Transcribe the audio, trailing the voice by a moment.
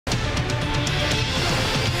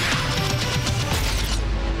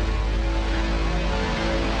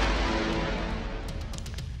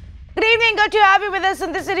good to have you with us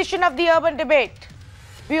in this edition of the Urban Debate.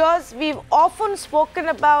 Viewers, we've often spoken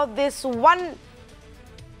about this one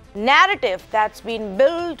narrative that's been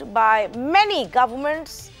built by many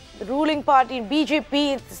governments, the ruling party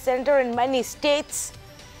BJP at the center in many states,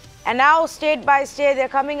 and now state by state they're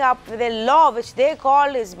coming up with a law which they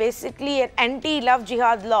call is basically an anti-love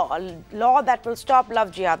jihad law, a law that will stop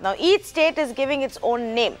love jihad. Now each state is giving its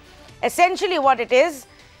own name. Essentially what it is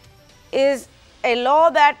a law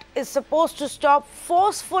that is supposed to stop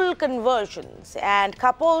forceful conversions and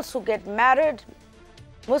couples who get married,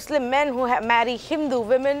 Muslim men who marry Hindu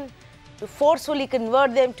women, to forcefully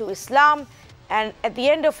convert them to Islam. And at the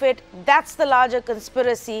end of it, that's the larger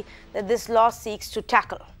conspiracy that this law seeks to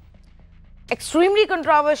tackle. Extremely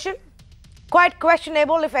controversial, quite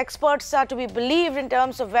questionable if experts are to be believed in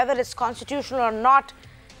terms of whether it's constitutional or not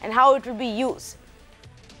and how it will be used.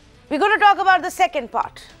 We're going to talk about the second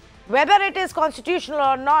part. Whether it is constitutional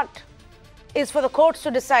or not is for the courts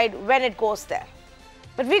to decide when it goes there.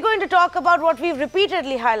 But we're going to talk about what we've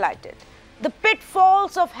repeatedly highlighted, the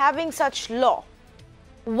pitfalls of having such law.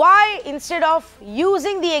 Why, instead of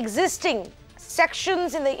using the existing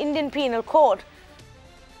sections in the Indian Penal Code,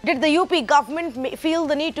 did the UP government feel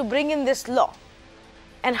the need to bring in this law?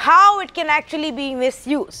 And how it can actually be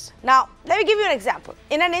misused. Now, let me give you an example.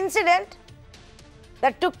 In an incident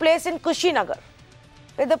that took place in Kushinagar,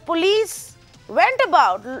 where the police went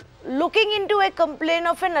about looking into a complaint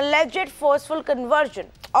of an alleged forceful conversion,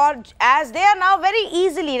 or as they are now very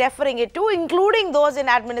easily referring it to, including those in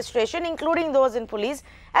administration, including those in police,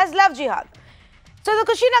 as love jihad. So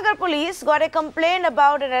the Kushinagar police got a complaint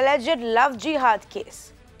about an alleged love jihad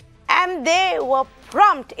case, and they were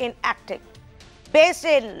prompt in acting. Based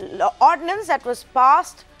on an ordinance that was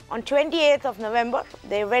passed on 28th of November,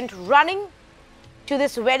 they went running to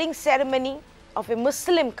this wedding ceremony of a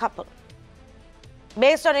Muslim couple.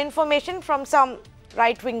 Based on information from some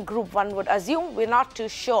right-wing group, one would assume, we're not too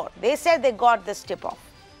sure. They said they got this tip-off.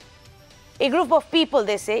 A group of people,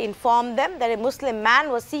 they say, informed them that a Muslim man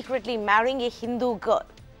was secretly marrying a Hindu girl.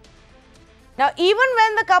 Now, even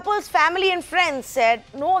when the couple's family and friends said,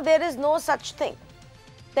 no, there is no such thing,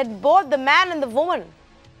 that both the man and the woman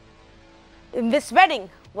in this wedding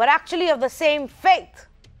were actually of the same faith,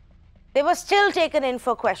 they were still taken in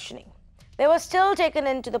for questioning. They were still taken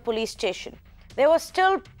into the police station. They were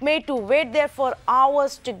still made to wait there for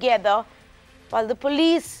hours together while the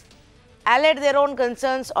police allayed their own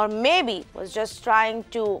concerns, or maybe was just trying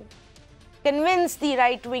to convince the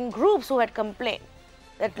right-wing groups who had complained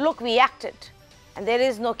that, look, we acted and there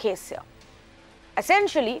is no case here.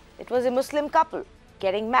 Essentially, it was a Muslim couple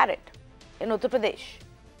getting married in Uttar Pradesh,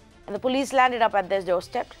 and the police landed up at their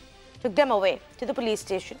doorstep, took them away to the police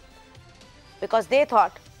station because they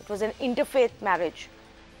thought it was an interfaith marriage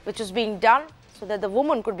which was being done so that the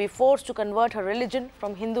woman could be forced to convert her religion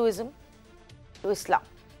from Hinduism to Islam.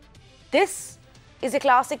 This is a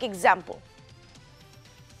classic example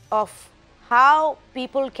of how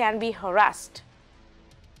people can be harassed.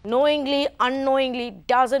 Knowingly, unknowingly,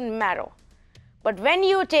 doesn't matter. But when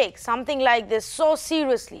you take something like this so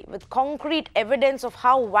seriously, with concrete evidence of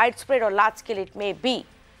how widespread or large scale it may be,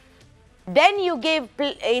 then you give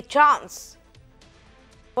a chance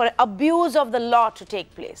for abuse of the law to take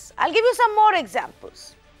place. I'll give you some more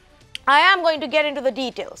examples. I am going to get into the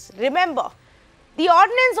details. Remember, the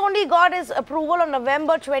ordinance only got its approval on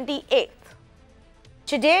November 28th.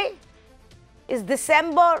 Today is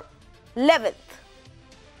December 11th.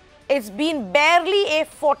 It's been barely a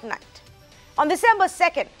fortnight. On December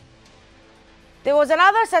 2nd, there was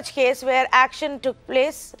another such case where action took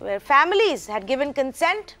place, where families had given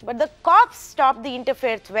consent, but the cops stopped the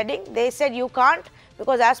interfaith wedding. They said, you can't,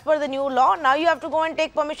 because as per the new law, now you have to go and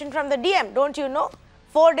take permission from the DM. Don't you know?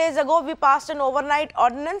 4 days ago, we passed an overnight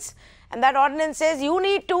ordinance, and that ordinance says you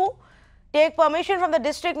need to take permission from the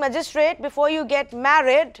district magistrate before you get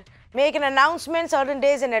married, make an announcement certain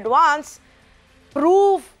days in advance,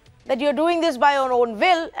 prove that you're doing this by your own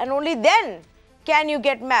will, and only then can you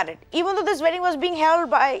get married. Even though this wedding was being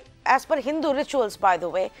held as per Hindu rituals, by the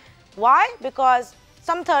way. Why? Because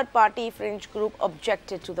some third-party fringe group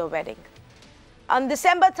objected to the wedding. On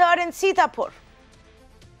December 3rd in Sitapur,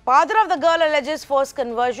 father of the girl alleges forced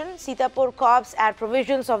conversion. Sitapur cops add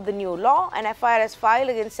provisions of the new law. An FIR is filed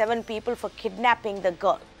against 7 people for kidnapping the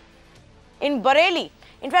girl. In Bareilly,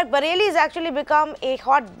 in fact, Bareilly has actually become a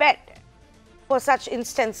hotbed for such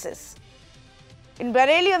instances. In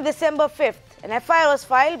Bareilly on December 5th, an FIR was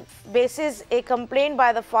filed basis a complaint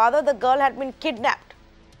by the father the girl had been kidnapped.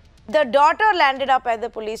 The daughter landed up at the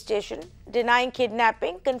police station, denying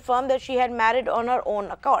kidnapping, confirmed that she had married on her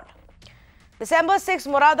own accord. December 6,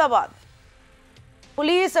 Moradabad.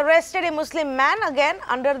 Police arrested a Muslim man again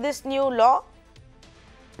under this new law.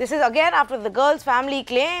 This is again after the girl's family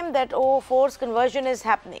claimed that, oh, forced conversion is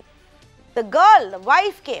happening. The girl, the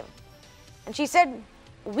wife came and she said,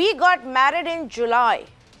 we got married in July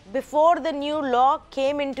before the new law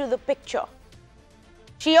came into the picture.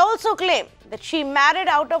 She also claimed that she married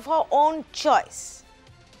out of her own choice.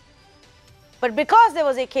 But because there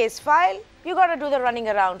was a case filed, you got to do the running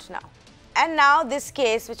around now. And now this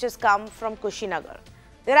case which has come from Kushinagar.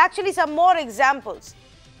 There are actually some more examples,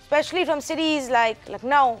 especially from cities like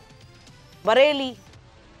Lucknow, Bareilly,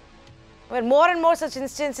 where more and more such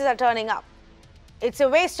instances are turning up. It's a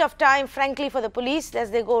waste of time, frankly, for the police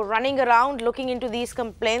as they go running around looking into these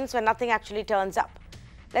complaints when nothing actually turns up.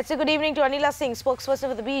 Let's say good evening to Anila Singh, spokesperson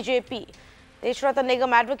for the BJP. Deshratan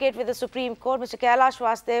Nigam, advocate with the Supreme Court. Mr. Kailash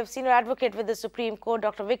Vasudev, senior advocate with the Supreme Court.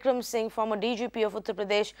 Dr. Vikram Singh, former DGP of Uttar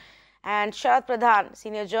Pradesh. And Sharad Pradhan,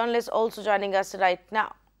 senior journalist, also joining us right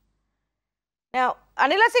now. Now,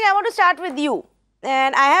 Anila Singh, I want to start with you.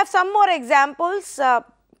 And I have some more examples.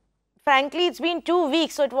 Frankly, it's been 2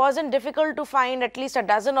 weeks, so it wasn't difficult to find at least a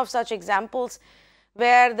dozen of such examples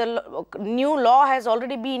where the new law has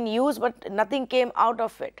already been used, but nothing came out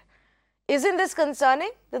of it. Isn't this concerning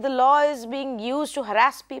that the law is being used to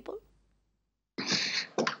harass people?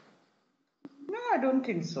 No, I don't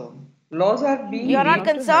think so. Laws are being You're not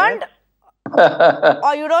concerned?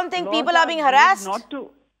 Or you don't think people are being harassed? Not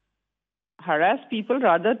to harass people,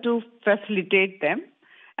 rather to facilitate them.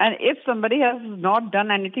 And if somebody has not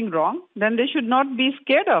done anything wrong, then they should not be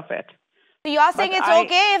scared of it. So you're saying it's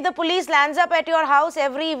okay if the police lands up at your house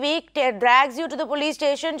every week, drags you to the police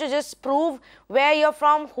station to just prove where you're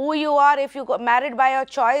from, who you are, if you got married by your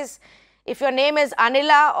choice, if your name is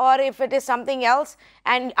Anila or if it is something else,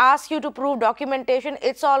 and ask you to prove documentation,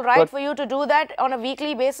 it's all right for you to do that on a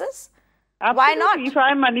weekly basis? Absolutely. Why not? If I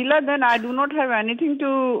am Anila, then I do not have anything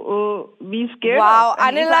to be scared wow. of. Wow,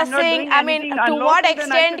 Anila Singh, I mean, to what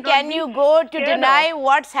extent can you go to deny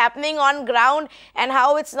what's happening on ground and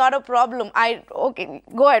how it's not a problem? Okay,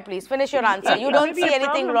 go ahead, please. Finish your answer. You don't see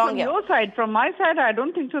anything wrong here. From your side, from my side, I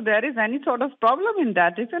don't think so. There is any sort of problem in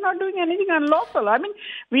that. If you're not doing anything unlawful, I mean,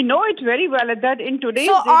 we know it very well that in today's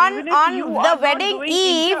day, on the wedding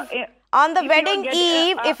eve. On the wedding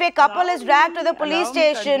eve, if a couple is dragged to the police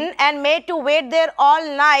station and made to wait there all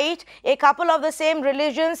night, a couple of the same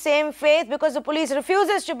religion, same faith, because the police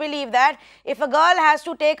refuses to believe that, if a girl has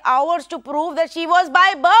to take hours to prove that she was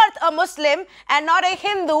by birth a Muslim and not a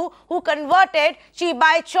Hindu who converted, she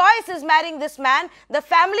by choice is marrying this man, the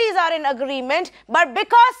families are in agreement, but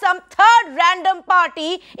because some third random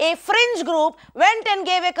party, a fringe group, went and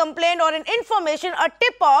gave a complaint or an information, a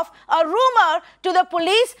tip-off, a rumor to the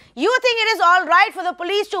police, you think it is all right for the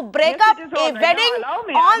police to break up a wedding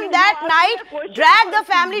on that night, drag the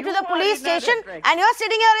family to the police station, and you're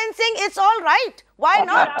sitting here and saying it's all right? Why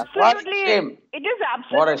not? Absolutely. It is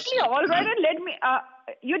absolutely all right. And let me,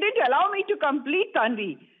 you didn't allow me to complete,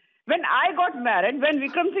 Tanvi. When I got married, when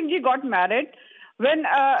Vikram Singh ji got married, when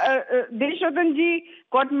Deshratan ji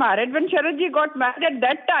got married, when Sharad ji got married, at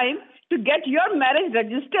that time, to get your marriage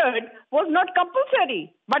registered was not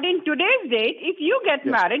compulsory. But in today's date, if you get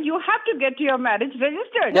married, you have to get your marriage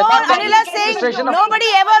registered. No, Anila Singh, nobody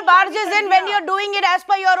ever barges in when you're doing it as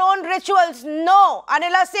per your own rituals. No,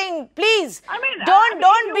 Anila Singh, please,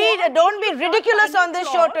 don't be ridiculous on this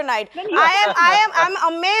show tonight. I'm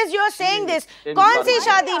amazed you're saying this. कौन सी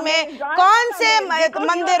शादी में, कौन से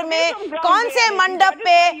मंदिर में, कौन से मंडप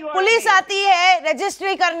पे पुलिस आती है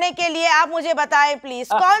रजिस्ट्री करने के लिए? आप मुझे बताएं प्लीज,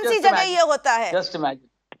 कौन सी जगह ये होता है? Just imagine.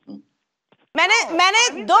 मैंने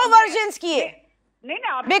दो वर्जन्स किए.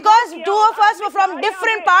 Because two of us were from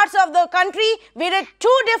different parts of the country, we did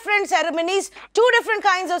two different ceremonies, two different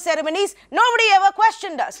kinds of ceremonies. Nobody ever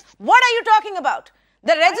questioned us. What are you talking about?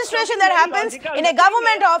 The registration that happens in a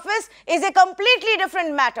government office is a completely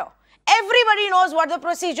different matter. Everybody knows what the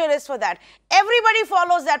procedure is for that. Everybody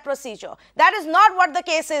follows that procedure. That is not what the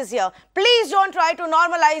case is here. Please don't try to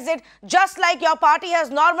normalize it, just like your party has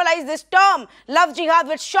normalized this term, love jihad,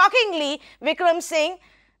 which shockingly, Vikram Singh,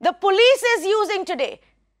 the police is using today.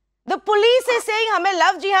 The police is saying, हमें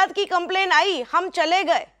love jihad की complaint आई, हम चले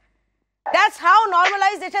गए. That's how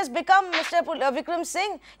normalized it has become, Mr. Vikram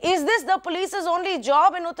Singh. Is this the police's only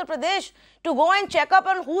job in Uttar Pradesh, to go and check up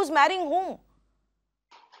on who's marrying whom?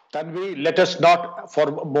 Tanvi, let us not for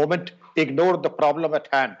a moment ignore the problem at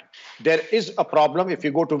hand. There is a problem. If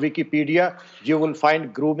you go to Wikipedia, you will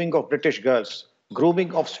find grooming of British girls,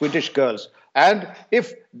 grooming of Swedish girls. And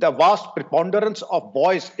if the vast preponderance of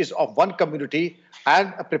boys is of one community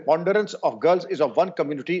and a preponderance of girls is of one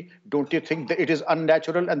community, don't you think that it is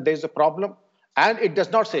unnatural and there is a problem? And it does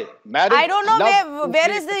not say marriage. I don't know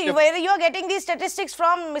where you are getting these statistics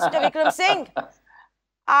from, Mr. Vikram Singh.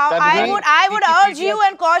 I would urge you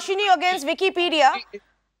and caution you against Wikipedia.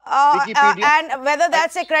 And whether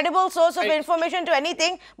that's a credible source of information to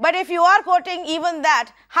anything. But if you are quoting even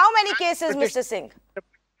that, how many cases, Mr. Singh?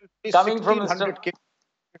 Coming from Mr.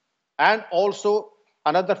 And also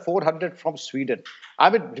another 400 from Sweden. I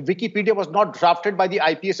mean, Wikipedia was not drafted by the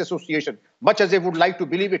IPS Association, much as I would like to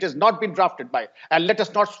believe it has not been drafted by. And let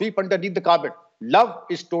us not sweep underneath the carpet. Love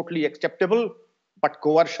is totally acceptable, but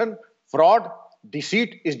coercion, fraud,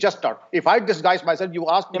 deceit is just not. If I disguise myself, you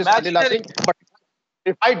asked Ms. Anila Singh, but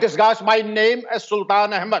if I disguise my name as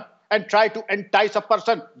Sultan Ahmed and try to entice a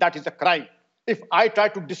person, that is a crime. If I try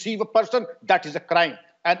to deceive a person, that is a crime.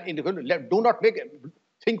 And do not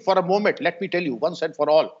think for a moment. Let me tell you once and for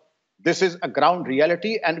all, this is a ground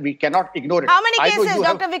reality and we cannot ignore it. How many cases,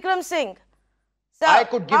 Dr. Vikram Singh? Sir, I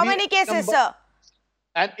could give how many cases, sir?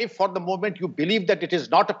 And if for the moment you believe that it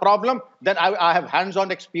is not a problem, then I have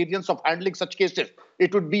hands-on experience of handling such cases.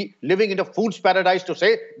 It would be living in a fool's paradise to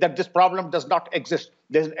say that this problem does not exist.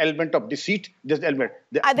 There's an element of deceit. There's an element.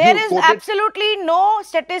 There is absolutely no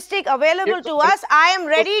statistic available to us. I am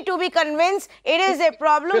ready to be convinced it is a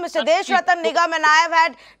problem. Mr. Deshratan Nigam and I have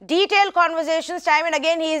had detailed conversations time and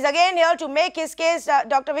again. He is again here to make his case,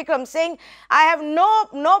 Dr. Vikram Singh. I have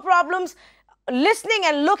no problems listening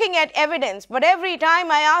and looking at evidence, but every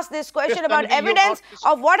time I ask this question about evidence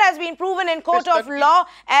of what has been proven in court of law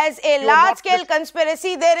as a large-scale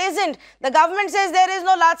conspiracy, there isn't. The government says there is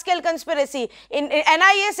no large-scale conspiracy.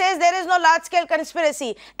 NIA says there is no large-scale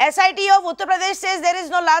conspiracy. SIT of Uttar Pradesh says there is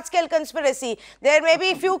no large-scale conspiracy. There may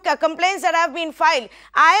be few complaints that have been filed.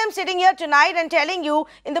 I am sitting here tonight and telling you,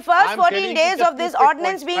 in the first 14 days of this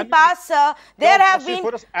ordinance being passed, there have been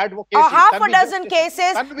half a dozen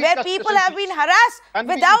cases where people have been harassed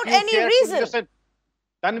without any reason.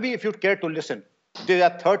 Tanvi, if you care to listen, there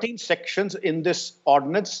are 13 sections in this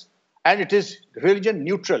ordinance and it is religion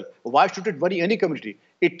neutral. Why should it worry any community?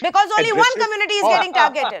 Because only one community is getting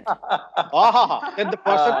targeted. Then the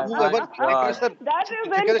person whoever... That is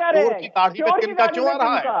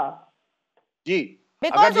incorrect.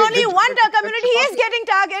 Because only one community is getting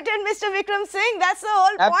targeted, Mr. Vikram Singh. That's the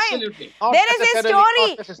whole point. Absolutely. There is a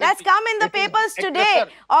story that's come in the papers today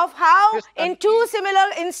of how in two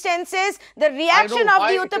similar instances, the reaction of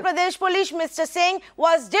the Uttar Pradesh police, Mr. Singh,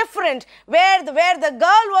 was different. Where the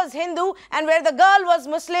girl was Hindu and where the girl was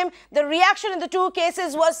Muslim, the reaction in the two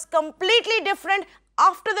cases was completely different.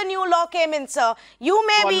 After the new law came in, sir, you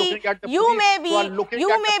may be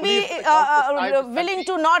willing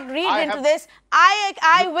to not read into this.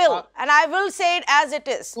 I will, and I will say it as it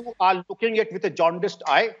is. You are looking at it with a jaundiced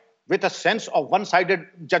eye, with a sense of one-sided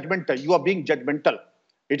judgmental. You are being judgmental.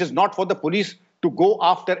 It is not for the police to go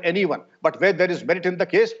after anyone. But where there is merit in the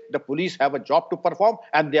case, the police have a job to perform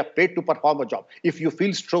and they are paid to perform a job. If you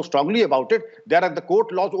feel so strongly about it, there are the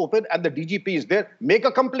court laws open and the DGP is there. Make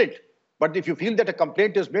a complaint. But if you feel that a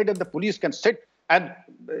complaint is made and the police can sit and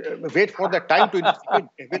wait for the time to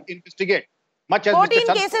investigate. 14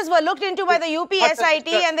 cases were looked into by the UP SIT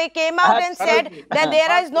and they came out and said that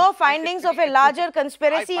there is no findings of a larger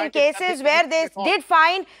conspiracy in cases where they did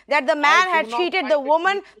find that the man had cheated the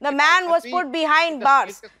woman, the man was put behind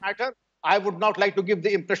bars. I would not like to give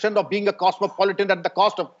the impression of being a cosmopolitan at the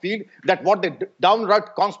cost of field that what the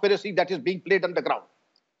downright conspiracy that is being played on the ground.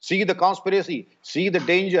 See the conspiracy, see the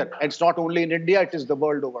danger. And it's not only in India, it is the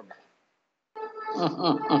world over.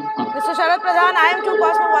 Mr. Sharad Pradhan, I am too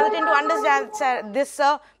cosmopolitan to understand this,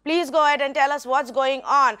 sir. Please go ahead and tell us what's going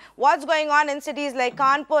on. What's going on in cities like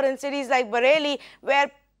Kanpur, in cities like Bareilly, where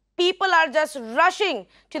people are just rushing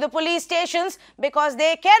to the police stations because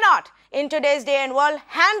they cannot, in today's day and world,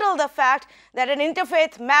 handle the fact that an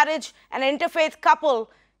interfaith marriage and an interfaith couple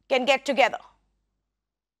can get together.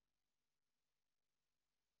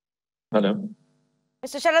 Hello.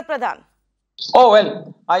 Mr. Sharad Pradhan. Oh,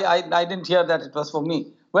 well, I didn't hear that it was for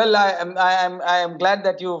me. Well, I am glad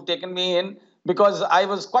that you've taken me in because I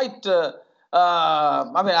was quite,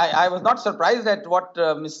 I was not surprised at what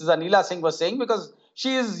Mrs. Anila Singh was saying because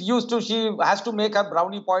she has to make her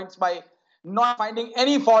brownie points by not finding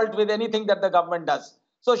any fault with anything that the government does.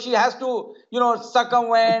 So she has to,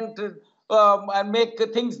 circumvent and make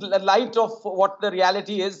things light of what the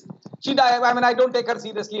reality is. I don't take her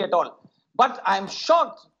seriously at all. But I am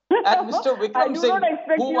shocked at Mr. Vikram Singh,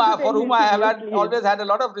 for whom I have always had a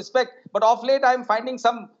lot of respect. But of late, I am finding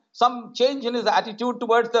some change in his attitude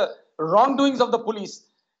towards the wrongdoings of the police.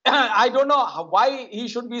 I don't know why he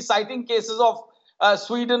should be citing cases of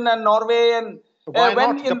Sweden and Norway and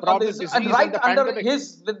right under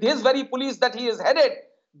his very police that he is headed,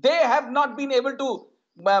 They have not been able to.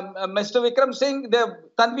 Mr. Vikram Singh,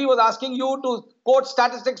 Tanvi was asking you to quote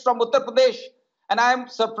statistics from Uttar Pradesh, and I am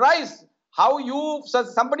surprised how you,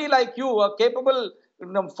 somebody like you, a capable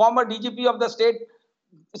former DGP of the state,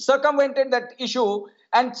 circumvented that issue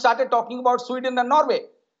and started talking about Sweden and Norway.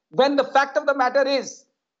 When the fact of the matter is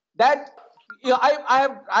that I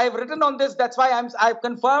have written on this. That's why I've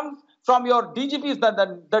confirmed from your DGP's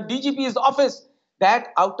the DGP's office that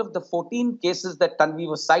out of the 14 cases that Tanvi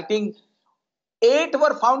was citing, 8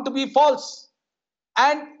 were found to be false,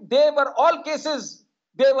 and they were all cases.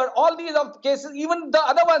 They were all these of cases. Even the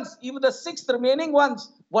other ones, even the 6 remaining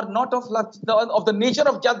ones, were not of the nature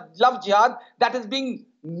of love jihad that is being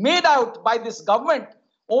made out by this government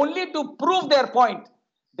only to prove their point.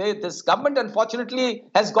 This government, unfortunately,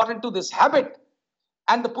 has got into this habit,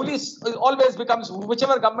 and the police always becomes,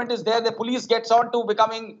 whichever government is there, the police gets on to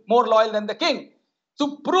becoming more loyal than the king.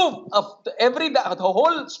 To prove the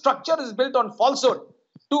whole structure is built on falsehood,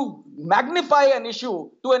 to magnify an issue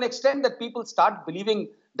to an extent that people start believing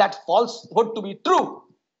that falsehood to be true.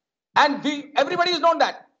 And everybody has known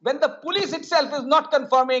that. When the police itself is not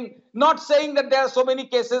confirming, not saying that there are so many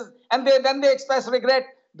cases, and then they express regret,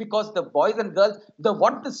 because the boys and girls,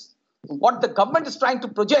 what the government is trying to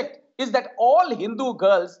project is that all Hindu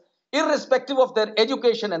girls, irrespective of their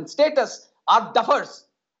education and status, are duffers,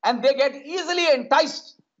 and they get easily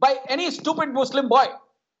enticed by any stupid Muslim boy,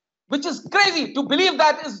 which is crazy. To believe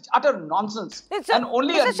that is utter nonsense. And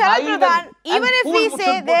only Mr. Sharad Pradhan, even if we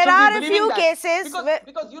say there are a few cases,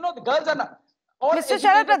 because you know the girls are not. Mr.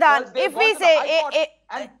 Sharad Pradhan, if we say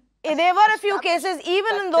there were a few cases,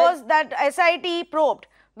 even in those that SIT probed,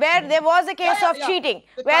 where there was a case of cheating,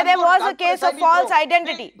 where there was a case of false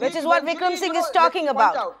identity, which is what Vikram Singh is talking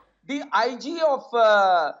about. The IG of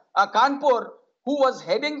Kanpur, who was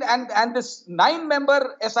heading, and this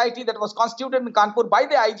 9-member SIT that was constituted in Kanpur by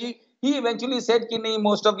the IG, he eventually said that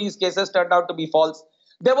most of these cases turned out to be false.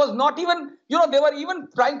 There was not even, they were even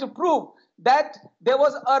trying to prove that there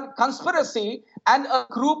was a conspiracy and a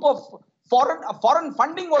group of foreign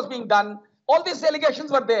funding was being done. All these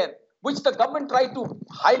allegations were there, which the government tried to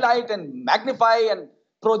highlight and magnify and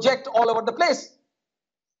project all over the place.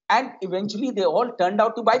 And eventually they all turned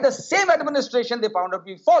out to, by the same administration, they found out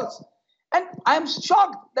to be false. And I am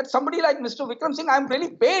shocked that somebody like Mr. Vikram Singh, I am really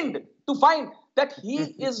pained to find that he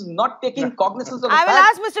is not taking cognizance of the fact. I will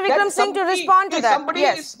ask Mr. Vikram Singh to respond to that. Somebody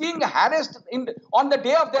is being harassed on the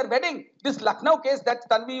day of their wedding. This Lucknow case that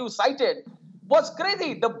Tanvi you cited was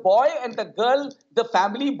crazy. The boy and the girl, the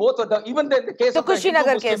family, both of them, even the case of the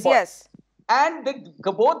Kushinagar case, yes. And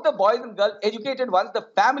both the boys and girls, educated ones, the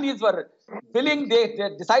families were willing, they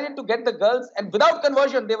decided to get the girls, and without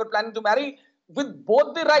conversion, they were planning to marry with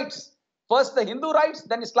both the rights. First the Hindu rights,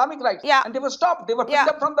 then Islamic rights. Yeah. And they were stopped. They were picked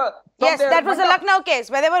up from the... Yes, that was the Lucknow case,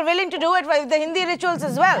 where they were willing to do it with the Hindi rituals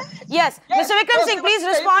as well. Yes. Mr. Vikram Singh, please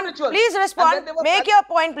respond. Please respond. Make your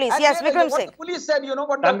point, please. Yes, Vikram Singh. What the police said, you know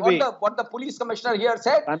what the police commissioner here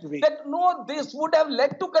said? That no, this would have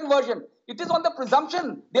led to conversion. It is on the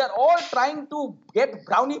presumption. They are all trying to get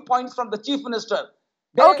brownie points from the chief minister.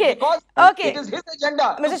 Okay. Because it is his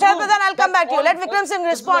agenda. Mr. Sharad Pradhan, I'll come back to you. Let Vikram Singh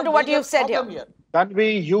respond to what you've said here.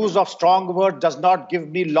 Tanvi, use of strong word does not give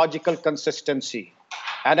me logical consistency.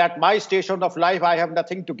 And at my station of life, I have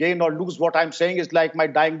nothing to gain or lose. What I'm saying is like my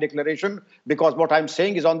dying declaration, because what I'm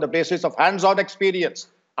saying is on the basis of hands-on experience.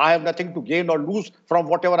 I have nothing to gain or lose from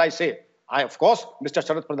whatever I say. Of course, Mr.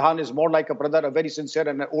 Sharad Pradhan is more like a brother, a very sincere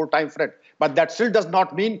and an old-time friend. But that still does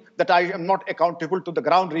not mean that I am not accountable to the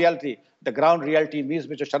ground reality. The ground reality means,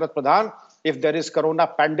 Mr. Sharad Pradhan, if there is corona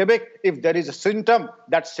pandemic, if there is a symptom,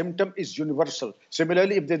 that symptom is universal.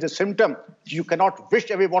 Similarly, if there is a symptom, you cannot wish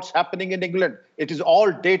away what's happening in England. It is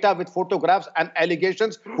all data with photographs and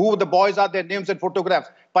allegations, who the boys are, their names and photographs.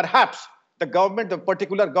 Perhaps the government, the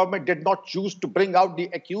particular government, did not choose to bring out the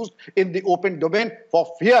accused in the open domain for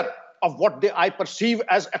fear of what I perceive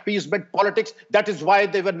as appeasement politics. That is why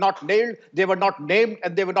they were not nailed, they were not named,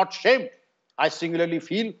 and they were not shamed. I singularly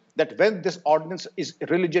feel that when this ordinance is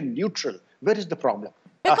religion neutral, where is the problem?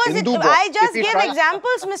 Because I just gave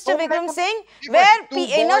examples, Mr. Vikram Singh, where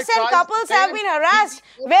innocent couples have been harassed,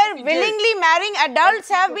 where willingly marrying adults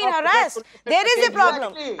have been harassed. There is a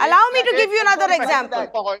problem. Allow me to give you another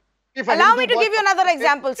example. Allow me to give you another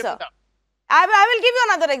example, sir. I will give you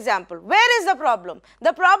another example. Where is the problem?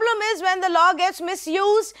 The problem is when the law gets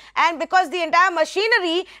misused, and because the entire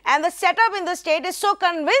machinery and the setup in the state is so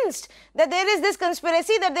convinced that there is this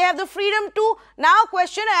conspiracy that they have the freedom to now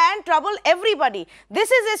question and trouble everybody.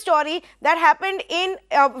 This is a story that happened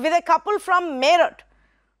with a couple from Meerut.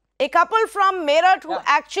 A couple from Meerut who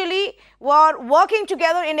actually were working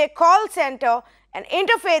together in a call center, an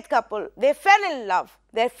interfaith couple, they fell in love.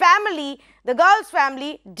 Their family, the girl's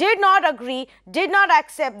family, did not agree, did not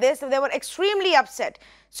accept this. They were extremely upset.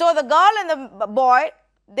 So the girl and the boy,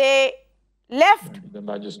 they left. The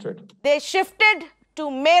magistrate. They shifted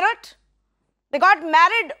to Meerut. They got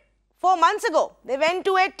married 4 months ago. They went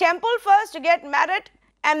to a temple first to get married,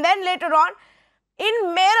 and then later on,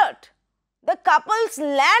 in Meerut, the couple's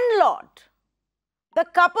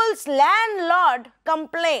landlord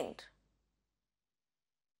complained.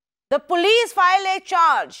 The police filed a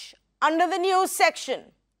charge under the news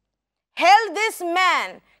section, held this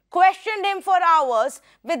man, questioned him for hours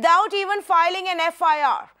without even filing an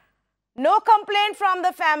FIR. No complaint from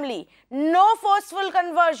the family, no forceful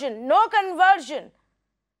conversion, no conversion.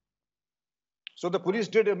 So the police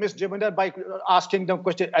did a misdemeanor by asking them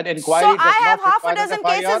question and inquiry. So I have half a dozen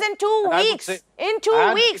cases in 2 weeks. In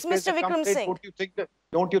 2 weeks, Mr. Vikram Singh.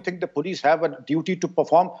 Don't you think the police have a duty to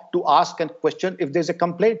perform, to ask and question if there's a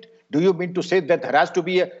complaint? Do you mean to say that there has to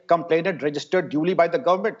be a complainant registered duly by the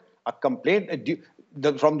government? A complaint,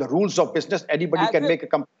 from the rules of business, anybody can make a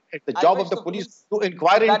complaint. It's the job of the police to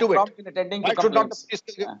inquire into it. Why should not the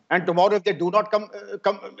police? And tomorrow, if they do not come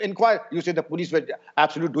inquire, you say the police were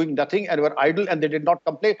absolutely doing nothing and were idle and they did not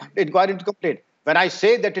inquire into complaint. When I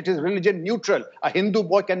say that it is religion neutral, a Hindu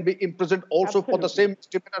boy can be imprisoned also for the same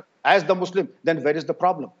misdemeanor as the Muslim, then where is the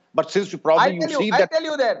problem? But since you probably see that...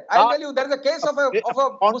 I'll tell you, there is a case of a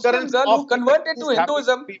Muslim girl who converted to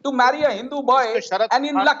Hinduism to marry a Hindu boy and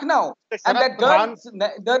in Lucknow. And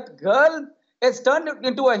that girl is turned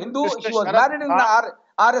into a Hindu. She was married in the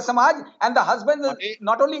Arya Samaj, and the husband is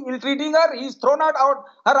not only ill-treating her, he's thrown her out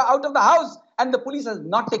of the house, and the police has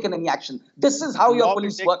not taken any action. This is how your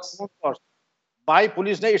police works. My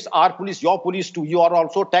police, it's our police, your police too. You are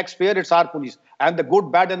also taxpayer, it's our police. And the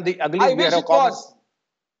good, bad and the ugly. I wish it was.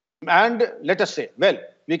 And let us say, well,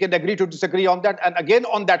 we can agree to disagree on that. And again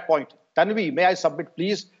on that point, Tanvi, may I submit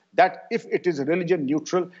please that if it is religion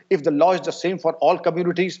neutral, if the law is the same for all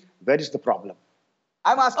communities, where is the problem?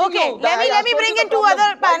 I'm asking you. Let me bring in two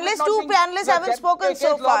other panelists. Two panelists haven't spoken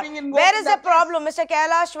so far. Where is the problem, Mr.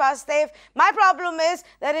 Kailash Vastev? My problem is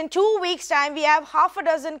that in 2 weeks' time, we have half a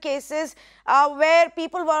dozen cases where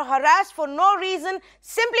people were harassed for no reason,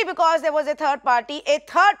 simply because there was a third party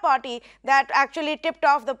that actually tipped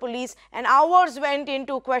off the police, and hours went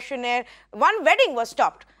into questionnaire. One wedding was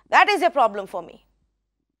stopped. That is a problem for me.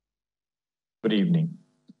 Good evening.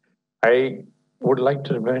 I would like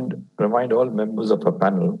to remind all members of our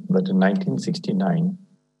panel that in 1969,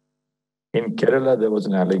 in Kerala, there was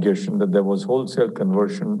an allegation that there was wholesale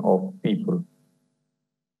conversion of people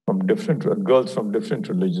from girls from different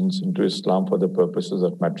religions into Islam for the purposes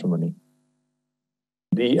of matrimony.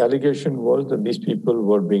 The allegation was that these people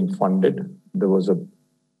were being funded. There was an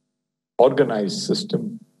organized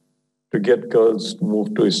system to get girls to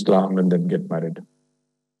move to Islam and then get married.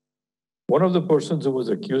 One of the persons who was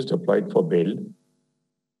accused applied for bail.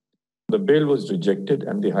 The bail was rejected,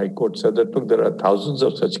 and the High Court said that, look, there are thousands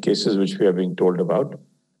of such cases which we are being told about.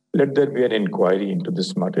 Let there be an inquiry into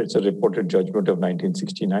this matter. It's a reported judgment of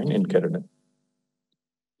 1969 in Kerala.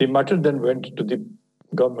 The matter then went to the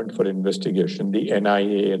government for investigation. The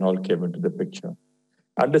NIA and all came into the picture.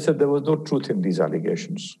 And they said there was no truth in these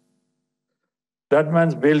allegations. That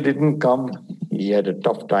man's bail didn't come. He had a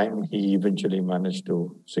tough time. He eventually managed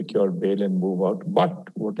to secure bail and move out. But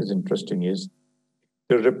what is interesting is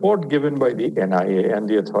the report given by the NIA and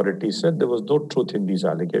the authorities said there was no truth in these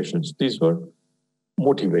allegations. These were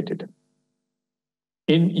motivated.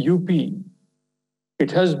 In UP,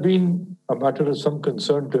 it has been a matter of some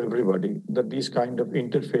concern to everybody that these kind of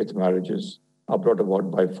interfaith marriages are brought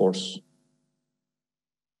about by force.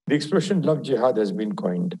 The expression love jihad has been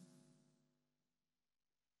coined.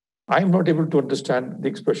 I am not able to understand the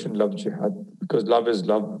expression love jihad because love is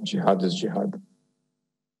love, jihad is jihad.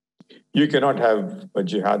 You cannot have a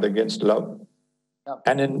jihad against love,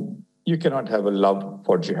 and you cannot have a love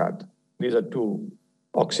for jihad. These are two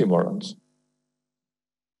oxymorons.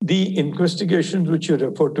 The investigations which you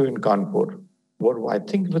refer to in Kanpur were, I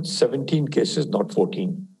think, with 17 cases, not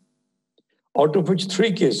 14. Out of which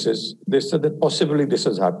 3 cases, they said that possibly this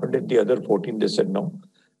has happened. In the other 14, they said no.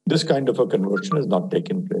 This kind of a conversion has not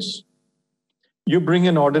taken place. You bring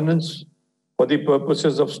an ordinance for the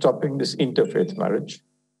purposes of stopping this interfaith marriage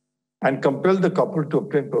and compel the couple to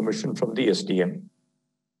obtain permission from the SDM.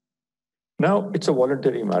 Now, it's a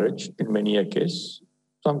voluntary marriage in many a case.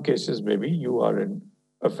 Some cases, maybe you are in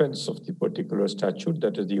offense of the particular statute,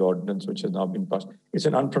 that is the ordinance which has now been passed. It's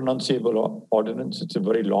an unpronounceable ordinance. It's a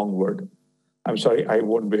very long word. I'm sorry, I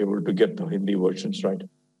won't be able to get the Hindi versions right.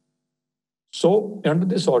 So under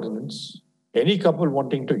this ordinance, any couple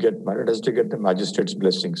wanting to get married has to get the magistrate's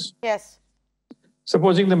blessings. Yes.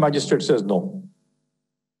 Supposing the magistrate says no,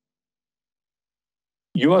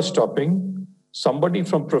 you are stopping somebody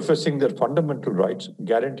from professing their fundamental rights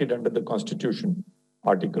guaranteed under the Constitution,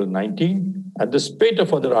 Article 19, and the spate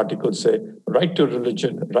of other articles say right to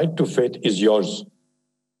religion, right to faith is yours.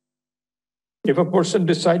 If a person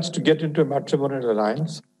decides to get into a matrimonial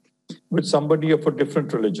alliance with somebody of a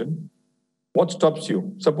different religion, what stops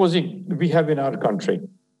you? Supposing we have in our country,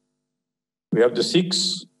 we have the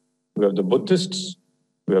Sikhs, we have the Buddhists,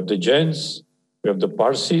 we have the Jains, we have the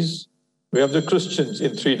Parsis, we have the Christians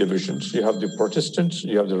in three divisions. You have the Protestants,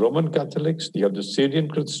 you have the Roman Catholics, you have the Syrian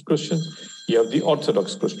Christians, you have the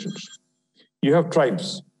Orthodox Christians. You have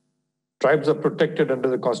tribes. Tribes are protected under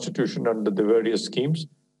the Constitution under the various schemes,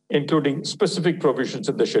 including specific provisions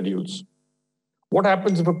in the schedules. What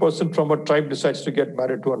happens if a person from a tribe decides to get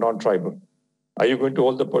married to a non-tribal? Are you going to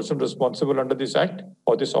hold the person responsible under this act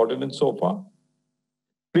or this ordinance so far?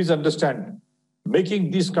 Please understand,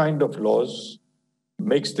 making these kind of laws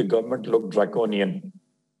makes the government look draconian.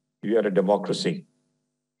 We are a democracy.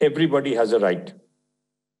 Everybody has a right.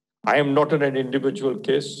 I am not in an individual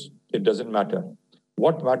case. It doesn't matter.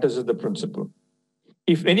 What matters is the principle.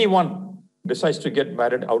 If anyone decides to get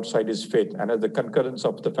married outside his faith and has the concurrence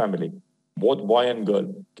of the family, both boy and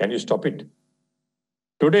girl, can you stop it?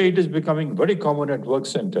 Today, it is becoming very common at work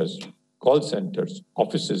centers, call centers,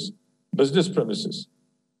 offices, business premises,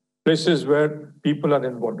 places where people are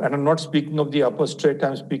involved. And I'm not speaking of the upper strata,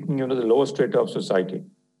 I'm speaking the lower strata of society.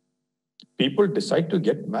 People decide to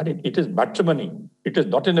get married. It is matrimony. It is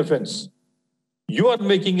not an offense. You are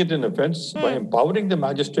making it an offense by empowering the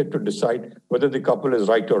magistrate to decide whether the couple is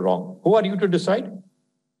right or wrong. Who are you to decide?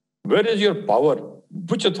 Where is your power?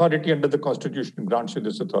 Which authority under the Constitution grants you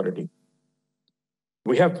this authority?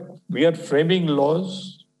 We are framing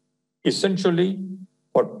laws essentially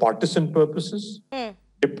for partisan purposes,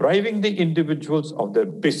 depriving the individuals of their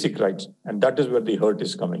basic rights. And that is where the hurt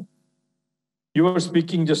is coming. You were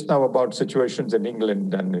speaking just now about situations in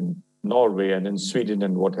England and in Norway and in Sweden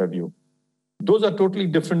and what have you. Those are totally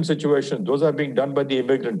different situations. Those are being done by the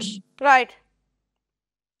immigrants. Right.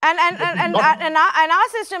 And our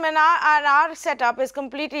system and our setup is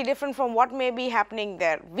completely different from what may be happening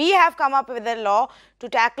there. We have come up with a law to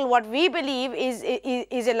tackle what we believe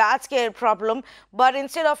is a large-scale problem, but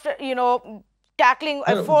instead of tackling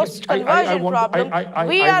a forced conversion problem,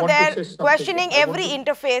 we are there questioning every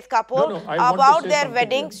interfaith couple about their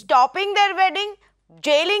wedding, stopping their wedding,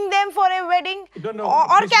 jailing them for a wedding,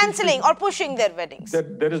 or cancelling or pushing their weddings.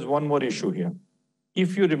 There is one more issue here.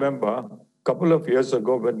 If you remember, a couple of years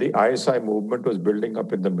ago, when the ISI movement was building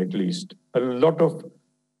up in the Middle East, a lot of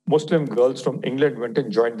Muslim girls from England went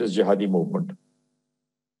and joined this jihadi movement.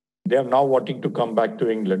 They are now wanting to come back to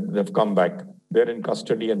England. They've come back. They're in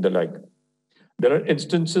custody and the like. There are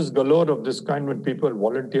instances galore of this kind when people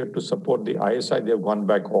volunteer to support the ISI, they have gone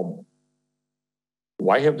back home.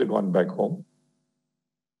 Why have they gone back home?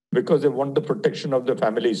 Because they want the protection of their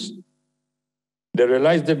families. They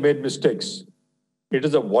realize they made mistakes. It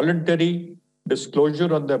is a voluntary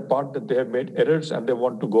disclosure on their part that they have made errors and they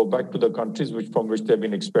want to go back to the countries from which they've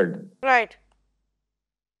been expelled. Right.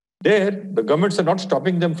 There, the governments are not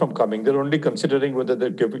stopping them from coming. They're only considering whether they're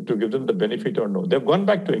going to give them the benefit or no. They've gone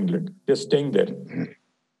back to England. They're staying there.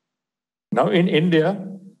 Now in India,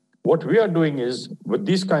 what we are doing is, with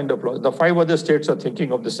these kind of laws, the 5 other states are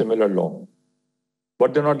thinking of the similar law,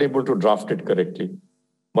 but they're not able to draft it correctly.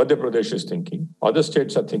 Madhya Pradesh is thinking. Other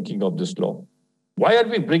states are thinking of this law. Why are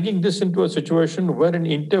we bringing this into a situation where an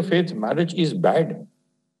interfaith marriage is bad?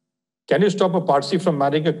 Can you stop a Parsi from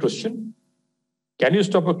marrying a Christian? Can you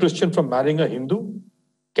stop a Christian from marrying a Hindu?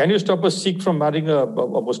 Can you stop a Sikh from marrying a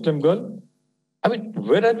Muslim girl? I mean,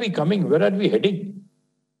 where are we coming? Where are we heading?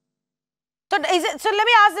 So, let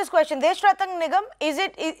me ask this question. Deshratang Nigam,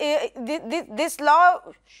 this law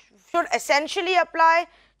should essentially apply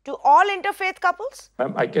to all interfaith couples?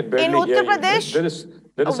 I can barely in Uttar Pradesh,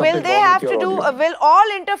 will they have to do? Will all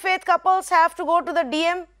interfaith couples have to go to the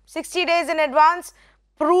DM 60 days in advance,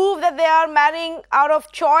 prove that they are marrying out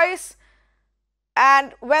of choice,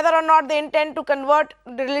 and whether or not they intend to convert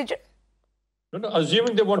religion? No,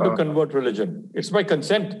 assuming they want to convert religion, it's by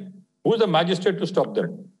consent. Who is the magistrate to stop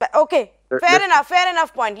them? Okay, fair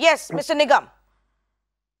enough point. Yes, Mr. Nigam.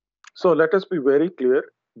 So let us be very clear.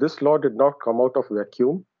 This law did not come out of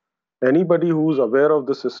vacuum. Anybody who's aware of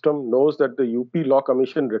the system knows that the UP Law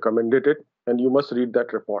Commission recommended it, and you must read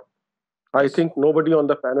that report. I think nobody on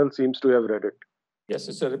the panel seems to have read it. Yes,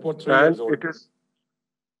 it's a report 3 years old. It is,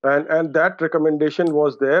 and that recommendation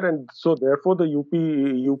was there, and so therefore the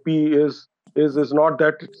UP is is not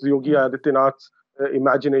that it's Yogi Adityanath's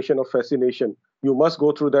imagination or fascination. You must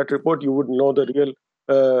go through that report. You would know the real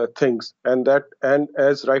things, and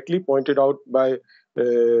as rightly pointed out by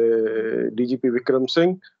DGP Vikram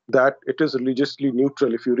Singh, that it is religiously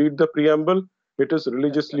neutral. If you read the preamble, it is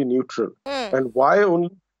religiously neutral. And why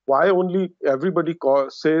only everybody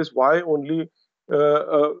says why only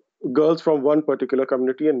girls from one particular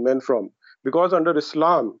community and men from? Because under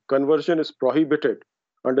Islam, conversion is prohibited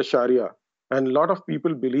under Sharia, and a lot of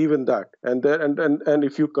people believe in that. And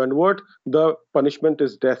if you convert, the punishment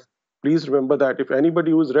is death. Please remember that. If anybody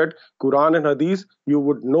who's read Quran and Hadith, you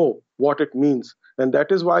would know what it means. And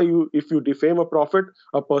that is why if you defame a prophet,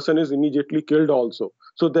 a person is immediately killed also.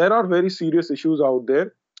 So there are very serious issues out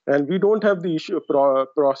there. And we don't have the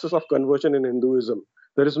process of conversion in Hinduism.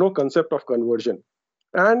 There is no concept of conversion.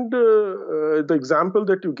 And the example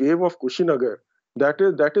that you gave of Kushinagar,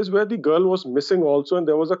 that is where the girl was missing also, and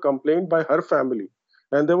there was a complaint by her family.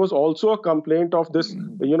 And there was also a complaint of this,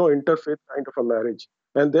 interfaith kind of a marriage.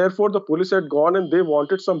 And therefore, the police had gone and they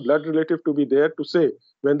wanted some blood relative to be there to say,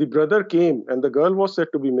 when the brother came and the girl was said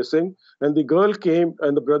to be missing, and the girl came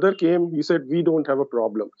and the brother came, he said, we don't have a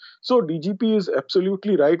problem. So DGP is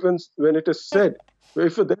absolutely right when it is said,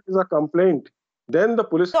 if there is a complaint, then the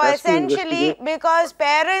police has to investigate. So essentially, because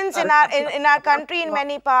parents in our country in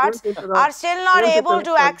many parts are still not able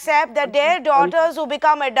to accept that their daughters who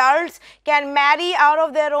become adults can marry out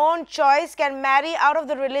of their own choice, can marry out of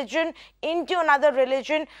the religion into another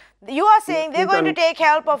religion. You are saying they're going to take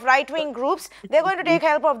help of right-wing groups, they're going to take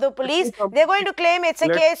help of the police, they're going to claim it's a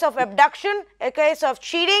case of abduction, a case of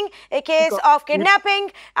cheating, a case of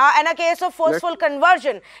kidnapping, and a case of forceful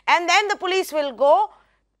conversion. And then the police will go,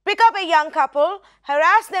 pick up a young couple,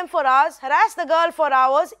 harass them for hours, harass the girl for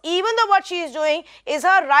hours, even though what she is doing is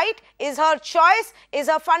her right, is her choice, is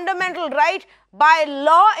her fundamental right by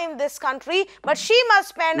law in this country, but she must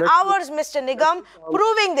spend hours, Mr. Nigam,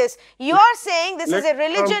 proving this. You are saying this is a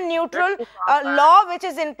religion-neutral law which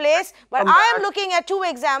is in place, but I am looking at two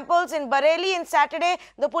examples. In Bareilly in Saturday,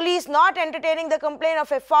 the police not entertaining the complaint of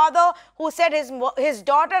a father who said his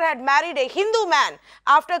daughter had married a Hindu man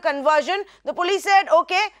after conversion. The police said,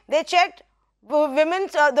 okay, they checked.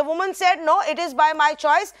 The woman said, no, it is by my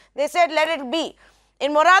choice. They said, let it be.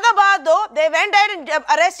 In Moradabad, though, they went ahead and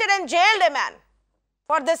arrested and jailed a man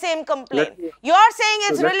for the same complaint. You are saying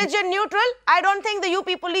it's religion neutral. I don't think the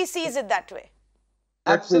UP police sees it that way.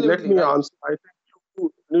 Absolutely. Let me answer. I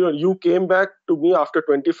think you came back to me after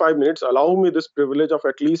 25 minutes. Allow me this privilege of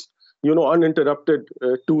at least, uninterrupted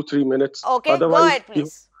 2-3 minutes. Okay, otherwise, go ahead,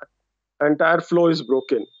 please. Entire flow is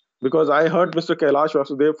broken. Because I heard Mr. Kailash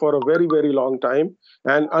Vasudev for a very, very long time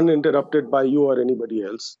and uninterrupted by you or anybody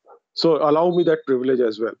else. So allow me that privilege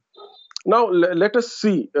as well. Now, let us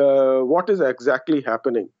see what is exactly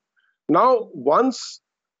happening. Now, once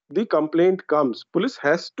the complaint comes, police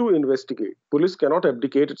has to investigate. Police cannot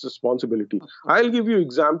abdicate its responsibility. I'll give you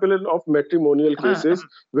example of matrimonial cases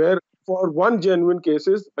where for one genuine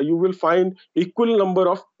cases, you will find equal number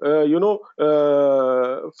of,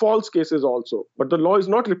 false cases also. But the law is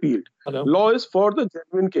not repealed. Hello. Law is for the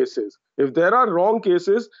genuine cases. If there are wrong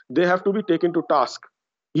cases, they have to be taken to task.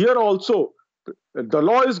 Here also, the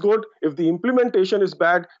law is good. If the implementation is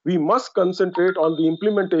bad, we must concentrate on the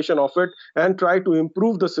implementation of it and try to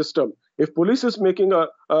improve the system. If police is making a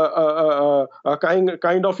kind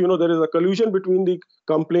of, there is a collusion between the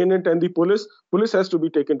complainant and the police has to be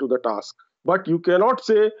taken to the task. But you cannot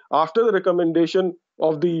say after the recommendation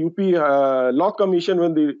of the UP Law Commission,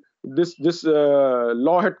 when this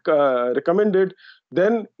law had recommended,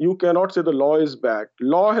 then you cannot say the law is bad.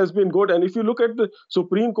 Law has been good. And if you look at the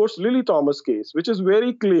Supreme Court's Lily Thomas case, which is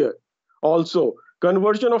very clear also,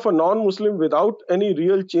 conversion of a non-Muslim without any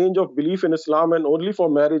real change of belief in Islam and only for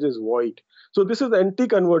marriage is void. So this is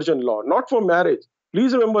anti-conversion law, not for marriage.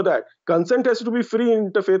 Please remember that. Consent has to be free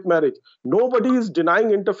in interfaith marriage. Nobody is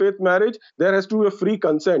denying interfaith marriage. There has to be a free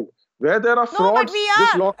consent. Where there are frauds, no, but we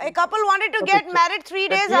are. A couple wanted to get married 3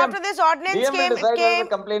 days after this ordinance came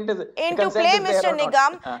into play, Mr.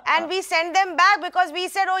 Nigam, and we sent them back because we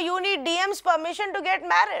said, oh, you need DM's permission to get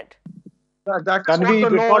married. Tanvi, you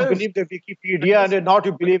did not believe the Wikipedia and not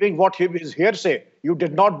you believing what is hearsay. You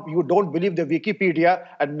don't believe the Wikipedia,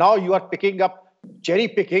 and now you are cherry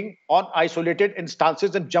picking on isolated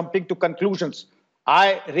instances and jumping to conclusions.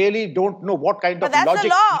 I really don't know what kind But of that's the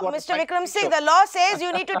logic law, you are Mr. trying to Vikram Singh. show. The law says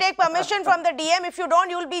you need to take permission from the DM. If you don't,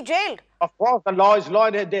 you'll be jailed. Of course, the law is law,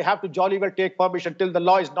 and they have to jolly well take permission till the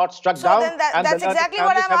law is not struck So down. then And that's the learned exactly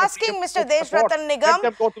what families I'm have a asking, freedom to Mr. go to the court. Deshratan Let Nigam.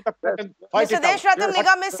 them go to the court and fight Mr. it out. Deshratan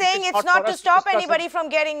Nigam is saying it's not to stop anybody it. from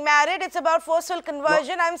getting married. It's about forceful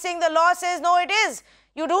conversion. I'm saying the law says no, it is.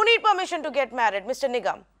 You do need permission to get married, Mr.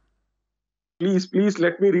 Nigam. Please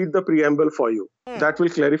let me read the preamble for you. That will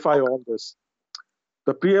clarify all this.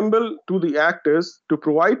 The preamble to the act is to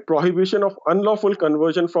provide prohibition of unlawful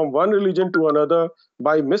conversion from one religion to another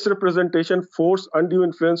by misrepresentation, force, undue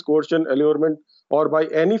influence, coercion, allurement, or by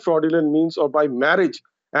any fraudulent means, or by marriage,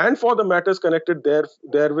 and for the matters connected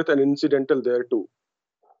therewith and incidental thereto.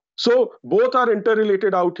 So both are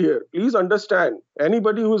interrelated out here. Please understand.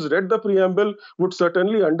 Anybody who's read the preamble would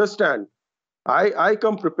certainly understand. I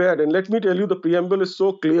come prepared, and let me tell you, the preamble is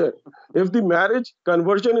so clear. If the marriage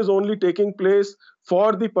conversion is only taking place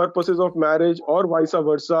for the purposes of marriage or vice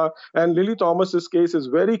versa, and Lily Thomas's case is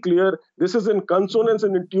very clear, this is in consonance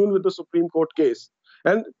and in tune with the Supreme Court case.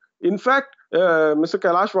 And in fact, Mr.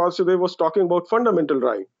 Kailash Vasudev was talking about fundamental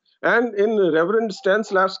right. And in Reverend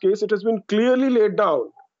Stanslav's case, it has been clearly laid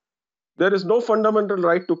down. There is no fundamental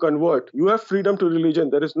right to convert. You have freedom to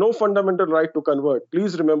religion. There is no fundamental right to convert.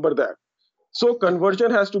 Please remember that. So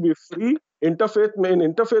conversion has to be free. In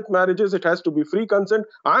interfaith marriages, it has to be free consent.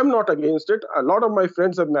 I'm not against it. A lot of my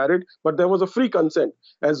friends have married, but there was a free consent.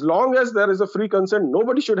 As long as there is a free consent,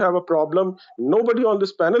 nobody should have a problem. Nobody on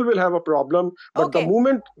this panel will have a problem. But the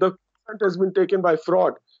moment the consent has been taken by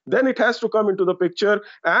fraud, then it has to come into the picture.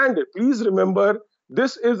 And please remember,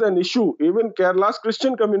 this is an issue. Even Kerala's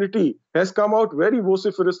Christian community has come out very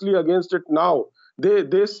vociferously against it now.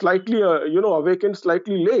 They slightly, awakened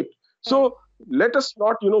slightly late. So let us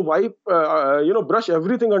not, brush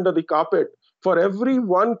everything under the carpet. For every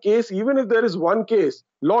one case, even if there is one case,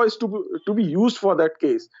 law is to be used for that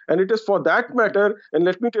case. And it is for that matter. And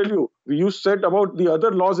let me tell you, you said about the other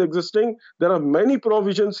laws existing. There are many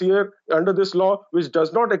provisions here under this law which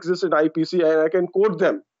does not exist in IPC, and I can quote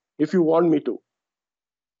them if you want me to.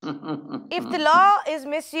 If the law is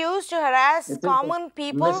misused to harass common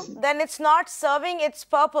people, then it's not serving its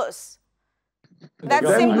purpose. That's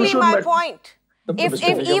simply my point.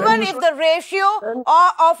 Even if the ratio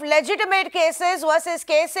of legitimate cases versus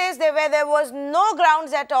cases where there was no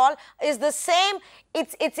grounds at all is the same,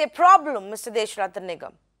 it's a problem, Mr. Deshratan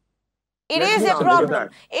Nigam. It is a problem.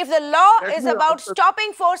 If the law is about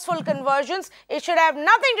stopping forceful conversions, it should have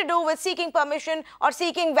nothing to do with seeking permission or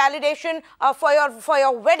seeking validation for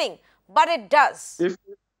your wedding. But it does.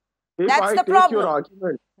 That's the problem.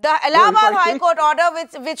 The Allahabad High Court order,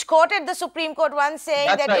 which quoted the Supreme Court once, saying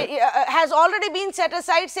that it has already been set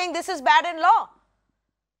aside, saying this is bad in law.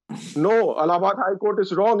 No, Allahabad High Court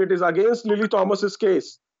is wrong. It is against Lily Thomas's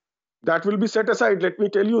case. That will be set aside. Let me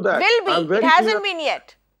tell you that. Will be. It hasn't been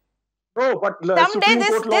yet. No, but someday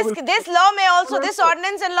this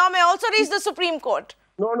ordinance and law may also reach the Supreme Court.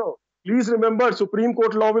 No. Please remember, Supreme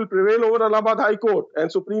Court law will prevail over Allahabad High Court.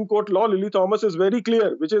 And Supreme Court law, Lily Thomas, is very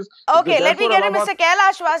clear, which is... Okay, let me get to Mr.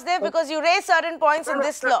 Kailash Vasudev, because you raised certain points in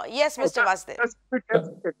this law. Yes, Mr. Vasudev.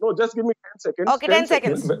 Just give me 10 seconds. Okay, 10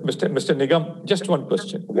 seconds. Mr. Nigam, just one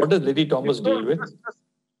question. What does Lady Thomas deal with?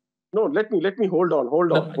 No, let me hold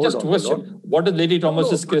on. Just a question. What does Lady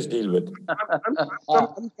Thomas's case deal with?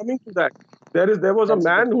 I'm coming to that. There was a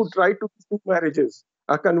man who tried to do 2 marriages,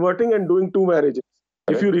 converting and doing 2 marriages.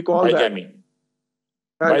 If you recall that. Bigamy.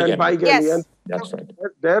 Yes. And that's right.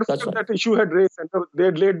 Therefore, that issue had raised and they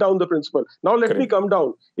had laid down the principle. Now, let me come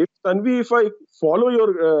down. If I follow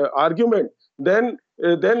your argument, then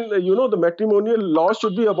the matrimonial law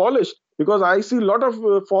should be abolished, because I see a lot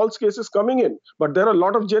of false cases coming in, but there are a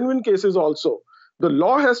lot of genuine cases also. The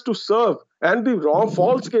law has to serve, and the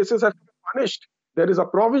false cases have to be punished. There is a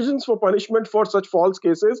provisions for punishment for such false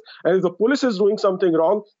cases, and if the police is doing something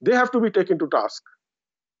wrong, they have to be taken to task.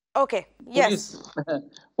 Okay, yes.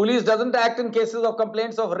 Police doesn't act in cases of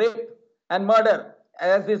complaints of rape and murder,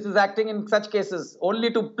 as this is acting in such cases,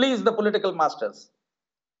 only to please the political masters.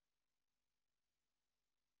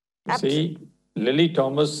 See, Lily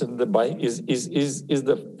Thomas in the is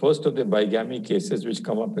the first of the bigamy cases which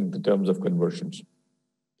come up in the terms of conversions.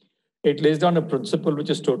 It lays down a principle which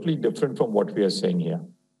is totally different from what we are saying here.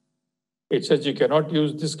 It says you cannot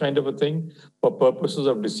use this kind of a thing for purposes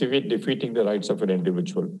of defeating the rights of an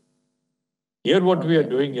individual. Here what we are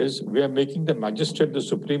doing is we are making the magistrate the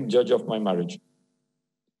supreme judge of my marriage.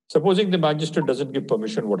 Supposing the magistrate doesn't give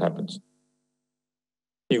permission, what happens?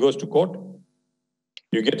 He goes to court.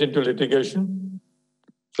 You get into litigation.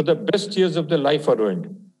 So the best years of their life are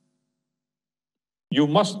ruined. You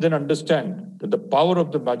must then understand that the power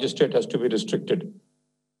of the magistrate has to be restricted.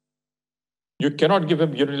 You cannot give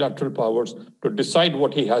him unilateral powers to decide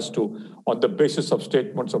what he has to on the basis of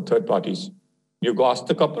statements of third parties. You go ask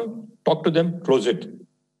the couple, talk to them, close it.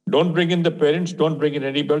 Don't bring in the parents, don't bring in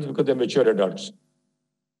anybody else because they're mature adults.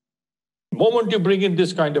 The moment you bring in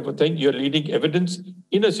this kind of a thing, you're leading evidence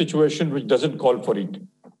in a situation which doesn't call for it.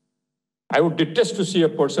 I would detest to see a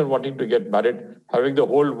person wanting to get married, having the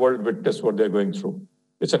whole world witness what they're going through.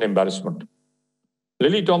 It's an embarrassment.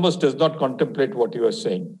 Lily Thomas does not contemplate what you are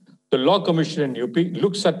saying. The Law Commission in UP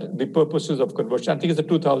looks at the purposes of conversion. I think it's a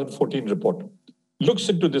 2014 report. Looks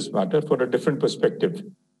into this matter for a different perspective.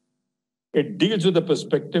 It deals with the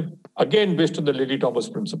perspective, again, based on the Lily Thomas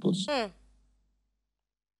principles.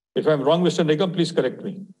 If I'm wrong, Mr. Nigam, please correct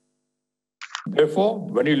me. Therefore,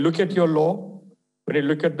 when you look at your law, when you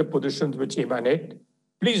look at the positions which emanate,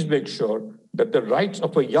 please make sure that the rights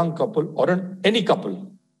of a young couple or any couple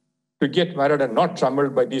to get married are not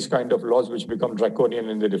trammeled by these kind of laws which become draconian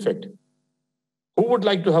in their effect. Who would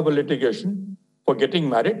like to have a litigation for getting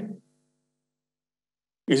married?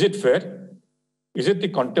 Is it fair? Is it the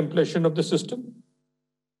contemplation of the system?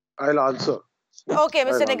 I'll answer. Okay,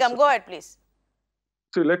 Mr. Nigam, go ahead, please.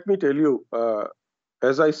 See, let me tell you,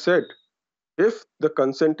 as I said, if the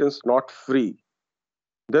consent is not free,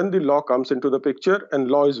 then the law comes into the picture, and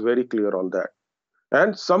law is very clear on that.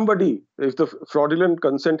 And somebody, if the fraudulent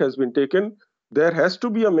consent has been taken, there has to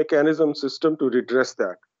be a mechanism system to redress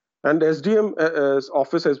that. And SDM's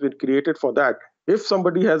office has been created for that. If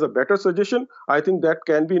somebody has a better suggestion, I think that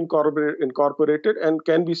can be incorporated and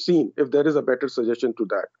can be seen if there is a better suggestion to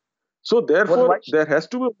that. So therefore, there has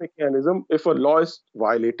to be a mechanism if a law is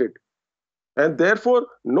violated. And therefore,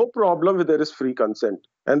 no problem if there is free consent.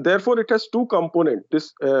 And therefore, it has two components.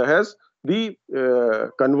 This has the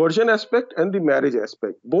conversion aspect and the marriage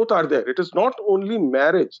aspect. Both are there. It is not only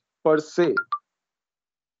marriage per se.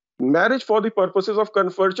 Marriage for the purposes of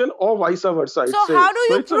conversion or vice versa. So how do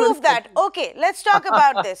you prove that? Okay, let's talk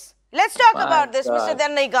about this. Let's talk about this, Mr.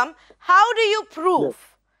 Nigam. How do you prove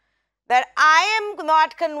that I am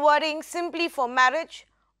not converting simply for marriage,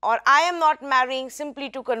 or I am not marrying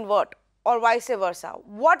simply to convert, or vice versa?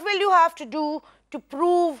 What will you have to do to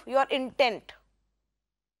prove your intent?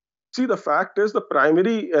 See, the fact is the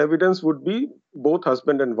primary evidence would be both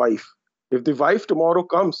husband and wife. If the wife tomorrow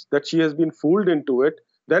comes that she has been fooled into it,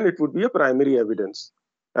 then it would be a primary evidence.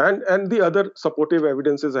 And the other supportive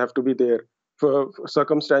evidences have to be there. For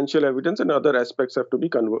circumstantial evidence and other aspects have to be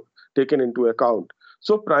taken into account.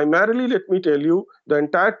 So primarily, let me tell you, the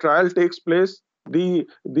entire trial takes place. The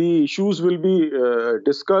issues will be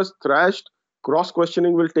discussed, thrashed.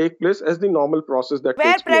 Cross-questioning will take place as the normal process that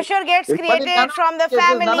takes place. Where pressure gets created from the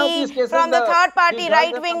family, from the third-party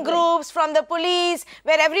right-wing groups, from the police,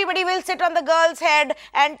 where everybody will sit on the girl's head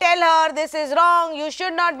and tell her, this is wrong, you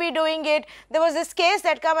should not be doing it. There was this case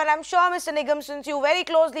that came, and I'm sure, Mr. Nigam, since you very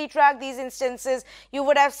closely track these instances, you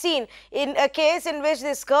would have seen in a case in which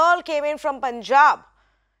this girl came in from Punjab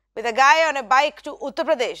with a guy on a bike to Uttar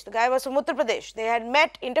Pradesh. The guy was from Uttar Pradesh. They had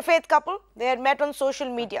met, interfaith couple, they had met on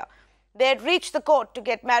social media. They had reached the court to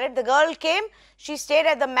get married. The girl came. She stayed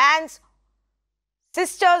at the man's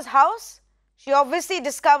sister's house. She obviously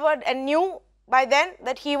discovered and knew by then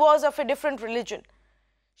that he was of a different religion.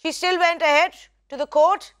 She still went ahead to the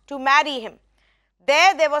court to marry him.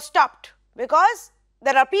 There they were stopped because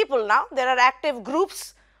there are people now, there are active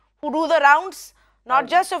groups who do the rounds, not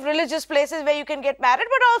just of religious places where you can get married,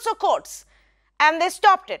 but also courts. And they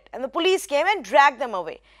stopped it, and the police came and dragged them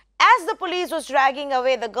away. As the police was dragging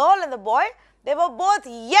away the girl and the boy, they were both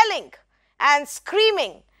yelling and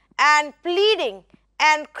screaming and pleading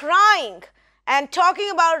and crying and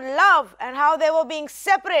talking about love and how they were being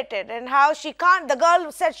separated and how the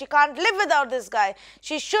girl said she can't live without this guy.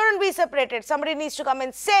 She shouldn't be separated. Somebody needs to come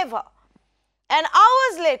and save her. And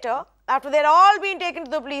hours later, after they had all been taken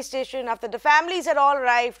to the police station, after the families had all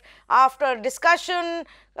arrived, after discussion,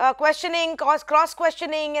 questioning,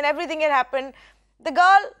 cross-questioning and everything had happened, the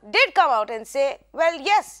girl did come out and say, well,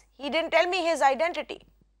 yes, he didn't tell me his identity.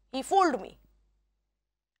 He fooled me.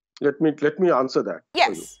 Let me answer that.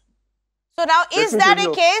 Yes. So now, is that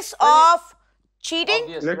a case of cheating?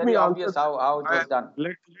 Obvious, let very me obvious answer how it was done.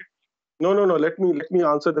 No. Let me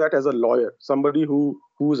answer that as a lawyer, somebody who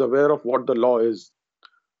is aware of what the law is.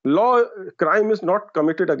 Crime is not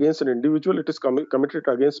committed against an individual. It is committed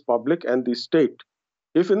against public and the state.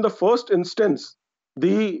 If in the first instance,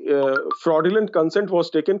 the fraudulent consent was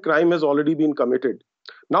taken, crime has already been committed.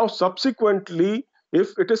 Now, subsequently,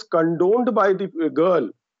 if it is condoned by the girl,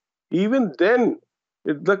 even then,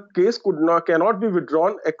 the case cannot be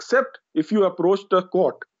withdrawn except if you approach the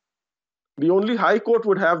court. The only High Court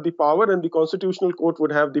would have the power, and the Constitutional Court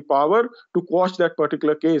would have the power to quash that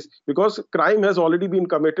particular case, because crime has already been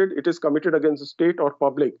committed. It is committed against the state or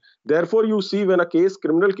public. Therefore, you see, when a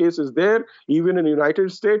criminal case is there, even in the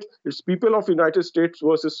United States, it's people of United States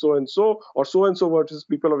versus so-and-so, or so-and-so versus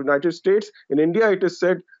people of United States. In India, it is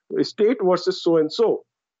said state versus so-and-so.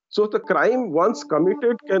 So the crime once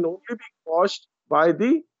committed can only be quashed by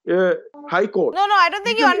the High Court. No, I don't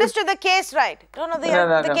think you understood the case right.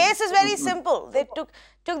 The case is very simple. They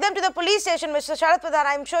took them to the police station, Mr. Sharad Pradhan.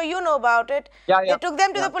 I'm sure you know about it. They took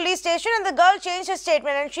them to the police station, and the girl changed her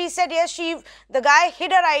statement, and she said, yes, the guy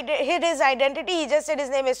hid his identity. He just said his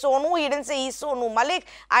name is Sonu. He didn't say he's Sonu Malik.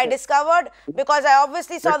 I discovered, because I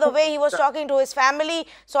obviously saw the way he was talking to his family.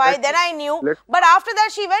 So then I knew. But after that,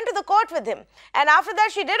 she went to the court with him. And after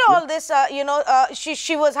that, she did all this,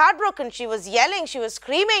 she was heartbroken. She was yelling. She was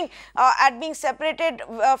screaming at being separated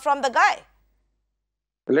from the guy.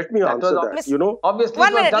 Let me answer that. Obviously,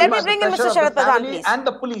 1 minute. Let me bring in Mr. Sharad Pradhan, please. And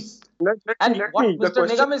the police. What Mr.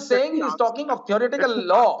 Nigam is saying, he is talking of theoretical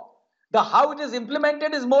law. How it is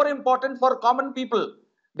implemented is more important for common people.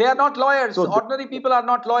 They are not lawyers. So ordinary people are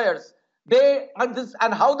not lawyers.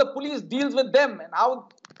 And how the police deals with them and how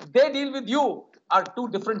they deal with you are two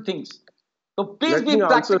different things. So please be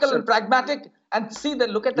practical and pragmatic and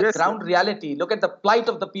look at the ground reality. Look at the plight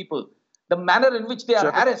of the people, the manner in which they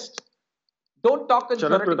are harassed. Don't talk in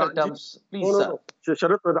theoretical terms, please, sir.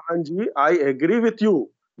 Sharad Pradhan ji, I agree with you.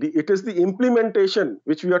 It is the implementation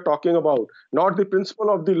which we are talking about, not the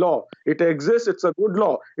principle of the law. It exists, it's a good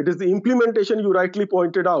law. It is the implementation you rightly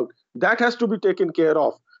pointed out. That has to be taken care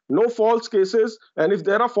of. No false cases, and if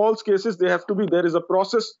there are false cases, there is a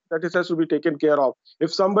process that it has to be taken care of.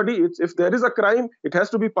 If there is a crime, it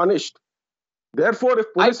has to be punished. Therefore,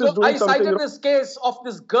 if police is doing something... I cited this case of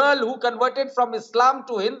this girl who converted from Islam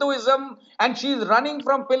to Hinduism, and she is running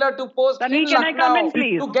from pillar to post in Lucknow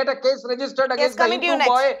to get a case registered against the Hindu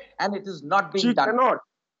boy, and it is not being done.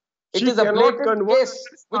 It is a blatant case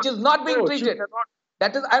which is not being treated.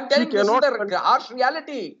 I'm telling you, this is the harsh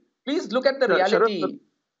reality. Please look at the reality.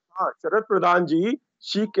 Sharad Pradhan ji,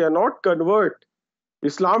 she cannot convert.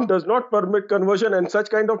 Islam does not permit conversion, and such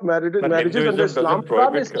kind of marriages under Islam.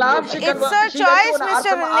 It's her choice,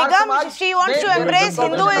 Mr. Nigam. She wants to embrace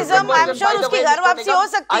Hinduism. I'm sure uski ghar wapsi ho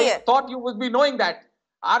sakti hai. I thought you would be knowing that.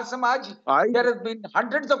 Our Samaj, there have been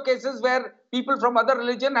hundreds of cases where people from other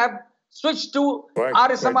religion have switched to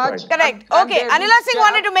our Samaj. Correct. Okay. Anila Singh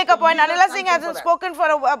wanted to make a point. Anila Singh hasn't spoken for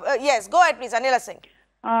a... yes, go ahead, please. Anila Singh.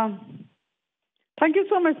 Thank you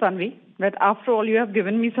so much, Tanvi. But after all, you have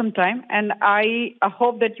given me some time, and I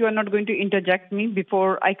hope that you are not going to interject me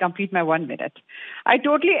before I complete my 1 minute. I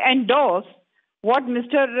totally endorse what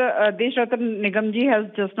Mr. Deshratan Nigamji has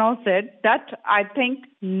just now said, that I think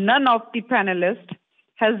none of the panelists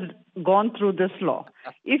has gone through this law.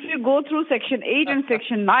 If you go through Section 8 and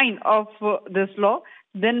Section 9 of this law,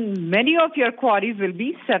 then many of your queries will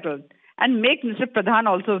be settled. And make Mr. Pradhan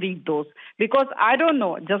also read those. Because I don't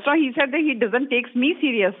know, just now he said that he doesn't take me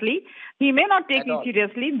seriously. He may not take me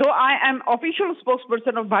seriously, though I am official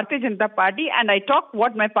spokesperson of Bharatiya Janata Party, and I talk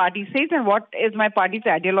what my party says and what is my party's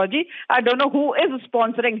ideology. I don't know who is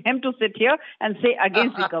sponsoring him to sit here and say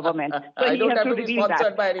against the government. So he has to reveal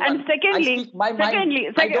that. And secondly,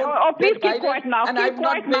 please keep quiet now. Keep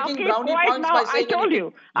quiet now. Keep quiet now. I told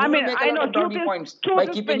you. I mean, I know truth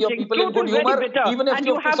is pinching. Truth is very bitter. And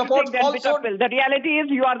you have to take that bitter pill. The reality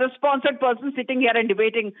is you are the sponsored person sitting here and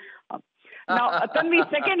debating. Now, Tanvi,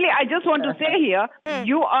 secondly, I just want to say here,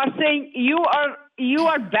 you are saying you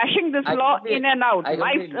are bashing this law in and out,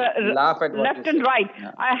 left and right.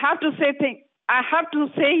 Yeah. I have to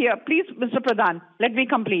say here, please, Mr. Pradhan, let me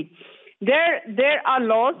complete. There are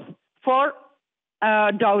laws for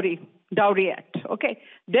Dowry Act. Okay,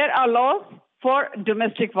 there are laws for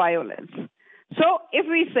domestic violence. So, if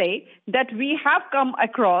we say that we have come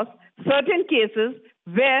across certain cases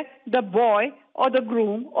where the boy or the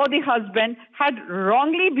groom or the husband had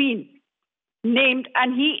wrongly been named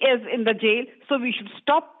and he is in the jail, so we should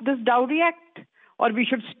stop this Dowry Act, or we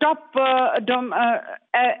should stop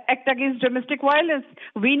Act Against Domestic Violence.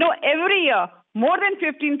 We know every year more than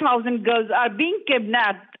 15,000 girls are being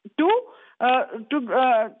kidnapped to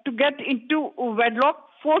get into wedlock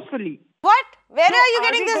forcefully. What? Where are you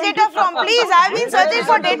getting this data from? Please, I've been searching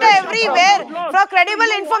for data everywhere for credible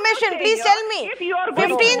information. Please tell me.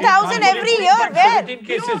 15,000 every year. Where?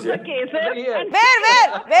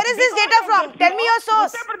 Where is this data from? Tell me your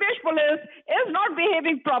source. Uttar Pradesh police is not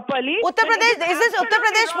behaving properly. Uttar Pradesh, is this Uttar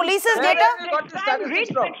Pradesh police's data? Read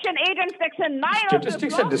Section 8 and Section 9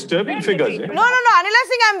 Statistics are disturbing figures. No, Anila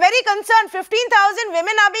Singh, I'm very concerned. 15,000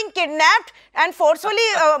 women are being kidnapped, and forcefully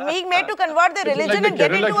being made to convert their religion and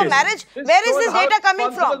get into a marriage? Where is this data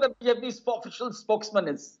coming from? The BJP's official spokesman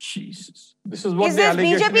is. Jesus. This is what is this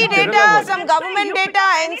BJP data, some government data,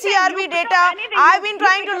 NCRB data? I've been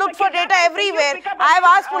trying to look for data everywhere. I've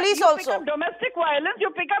asked police also. You pick up domestic violence, you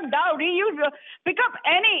pick up dowry, you pick up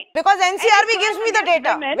any... Because NCRB gives me the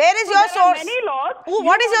data. Where is your source? Many laws.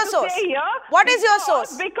 What is your source? What is your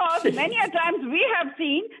source? Because many a times we have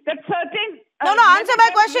seen that certain... No, answer my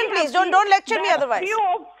question, please. Don't lecture me otherwise.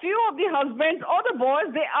 Few of the husbands or the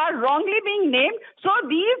boys, they are wrongly being named. So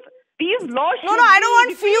these laws... No, I don't want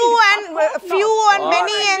few and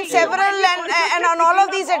many and several and on all of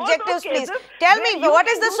these adjectives, please. Tell me, what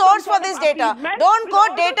is the source for this data? Don't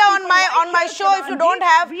quote data on my show if you don't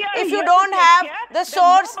have the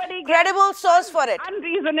source, credible source for it.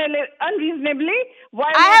 Unreasonably.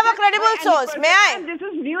 I have a credible source. May I? This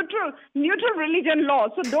is neutral religion law.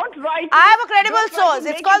 So don't write. I have a credible source.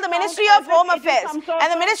 It's called the Ministry of Home Affairs. And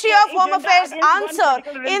the Ministry of Home Affairs answer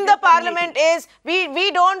in the parliament is, we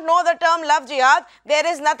don't know the term love jihad. There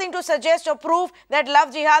is nothing to suggest or prove that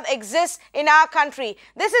love jihad exists in our country.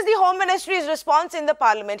 This is the Home Ministry's response in the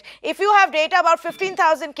parliament. If you have data about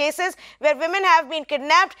 15,000 cases where women have been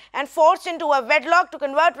kidnapped and forced into a wedlock to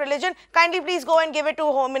convert religion, kindly please go and give it to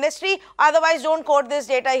Home Ministry. Otherwise, don't quote this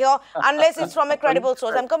data here unless it's from a credible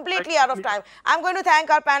source. I'm completely out of time. I'm going to thank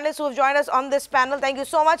our panelists who have joined us on this panel. Thank you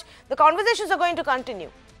so much. The conversations are going to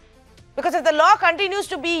continue. Because if the law continues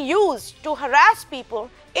to be used to harass people,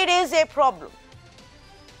 it is a problem.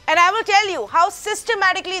 And I will tell you how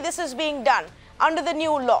systematically this is being done under the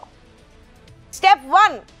new law. Step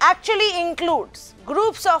 1 actually includes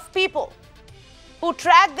groups of people who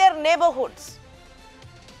track their neighborhoods,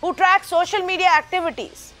 who track social media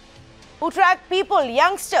activities, who track people,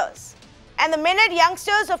 youngsters. And the minute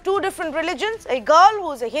youngsters of two different religions, a girl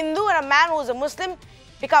who is a Hindu and a man who is a Muslim,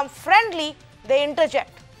 become friendly, they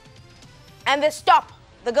interject. And they stop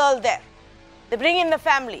the girl there. They bring in the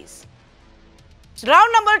families. So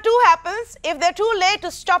round number 2 happens. If they're too late to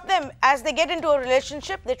stop them as they get into a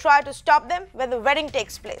relationship, they try to stop them when the wedding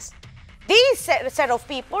takes place. These set of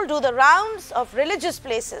people do the rounds of religious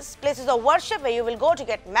places of worship where you will go to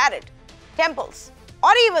get married, temples,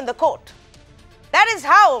 or even the court. That is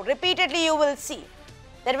how repeatedly you will see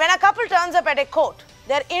that when a couple turns up at a court,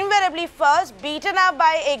 they're invariably first beaten up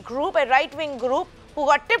by a group, a right-wing group, who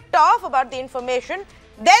got tipped off about the information,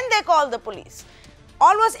 then they call the police.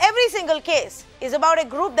 Almost every single case is about a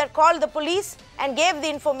group that called the police and gave the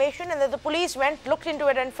information, and that the police went, looked into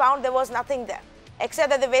it and found there was nothing there, except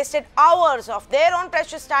that they wasted hours of their own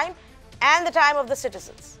precious time and the time of the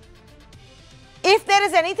citizens. If there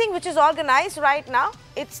is anything which is organized right now,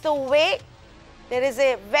 it's the way there is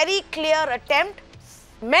a very clear attempt,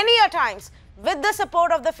 many a times with the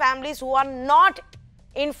support of the families who are not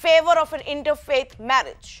in favor of an interfaith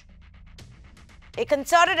marriage. A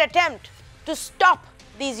concerted attempt to stop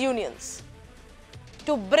these unions,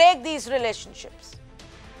 to break these relationships.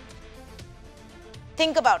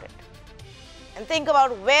 Think about it. And think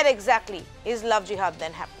about where exactly is love jihad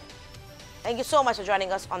then happening. Thank you so much for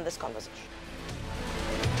joining us on this conversation.